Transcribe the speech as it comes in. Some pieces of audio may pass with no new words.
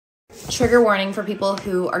Trigger warning for people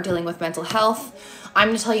who are dealing with mental health. I'm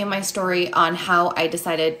going to tell you my story on how I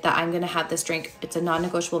decided that I'm going to have this drink. It's a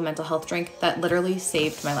non-negotiable mental health drink that literally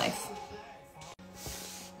saved my life.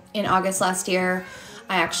 In August last year,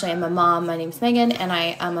 I actually am a mom. My name's Megan, and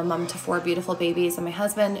I am a mom to 4 beautiful babies and my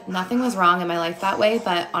husband. Nothing was wrong in my life that way,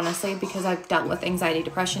 but honestly, because I've dealt with anxiety,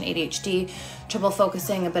 depression, ADHD, trouble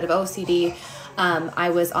focusing, a bit of OCD, I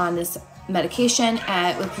was on this medication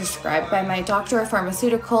and it was prescribed by my doctor, a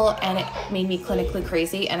pharmaceutical, and it made me clinically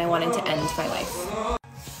crazy, and I wanted to end my life.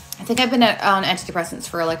 I think I've been on antidepressants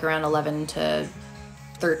for like around 11 to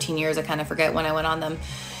 13 years. I kind of forget when I went on them.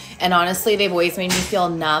 And honestly, they've always made me feel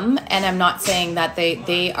numb. And I'm not saying that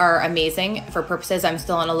they are amazing for purposes. I'm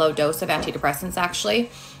still on a low dose of antidepressants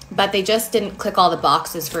actually, but they just didn't click all the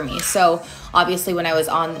boxes for me. So obviously when I was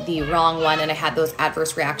on the wrong one and I had those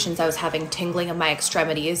adverse reactions, I was having tingling of my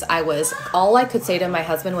extremities. All I could say to my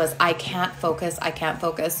husband was, I can't focus, I can't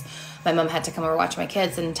focus. My mom had to come over watch my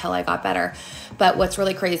kids until I got better. But what's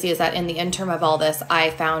really crazy is that in the interim of all this,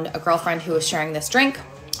 I found a girlfriend who was sharing this drink.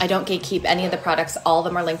 I don't gatekeep any of the products. All of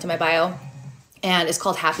them are linked in my bio, and it's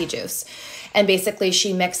called Happy Juice. And basically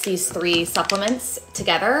she mixed these 3 supplements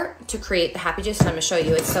together to create the Happy Juice. And I'm gonna show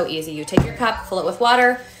you, it's so easy. You take your cup, fill it with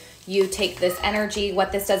water, you take this energy.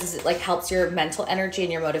 What this does is it like helps your mental energy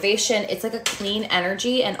and your motivation. It's like a clean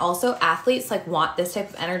energy, and also athletes like want this type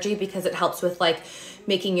of energy because it helps with like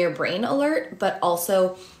making your brain alert, but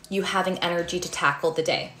also you having energy to tackle the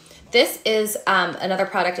day. This is another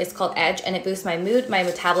product. It's called Edge, and it boosts my mood, my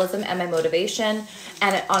metabolism, and my motivation.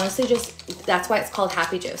 And it honestly that's why it's called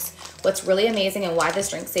Happy Juice. What's really amazing and why this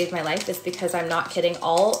drink saved my life is because I'm not kidding.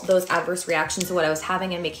 All those adverse reactions to what I was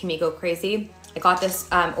having and making me go crazy. I got this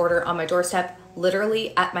order on my doorstep,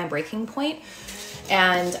 literally at my breaking point.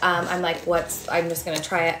 And I'm like, I'm just gonna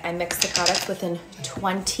try it. I mixed the product within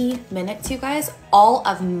 20 minutes, you guys. All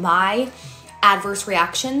of my adverse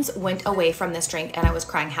reactions went away from this drink, and I was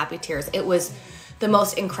crying happy tears. It was the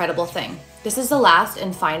most incredible thing. This is the last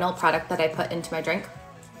and final product that I put into my drink,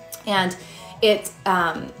 and it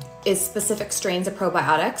is specific strains of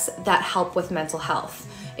probiotics that help with mental health.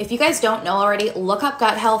 If you guys don't know already, look up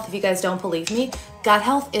gut health. If you guys don't believe me, gut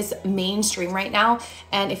health is mainstream right now.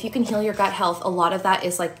 And if you can heal your gut health, a lot of that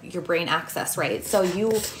is like your brain access, right? So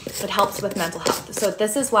it helps with mental health. So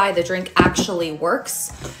this is why the drink actually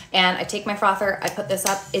works. And I take my frother, I put this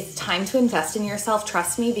up. It's time to invest in yourself.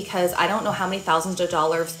 Trust me, because I don't know how many thousands of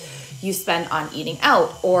dollars you spend on eating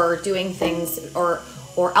out or doing things or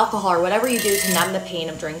alcohol or whatever you do to numb the pain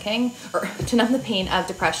of drinking or to numb the pain of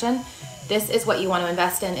depression. This is what you want to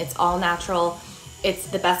invest in. It's all natural. It's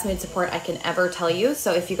the best mood support I can ever tell you.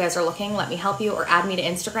 So if you guys are looking, let me help you, or add me to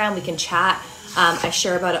Instagram. We can chat. I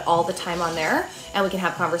share about it all the time on there, and we can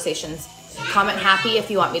have conversations. Comment happy if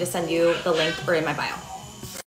you want me to send you the link, or in my bio.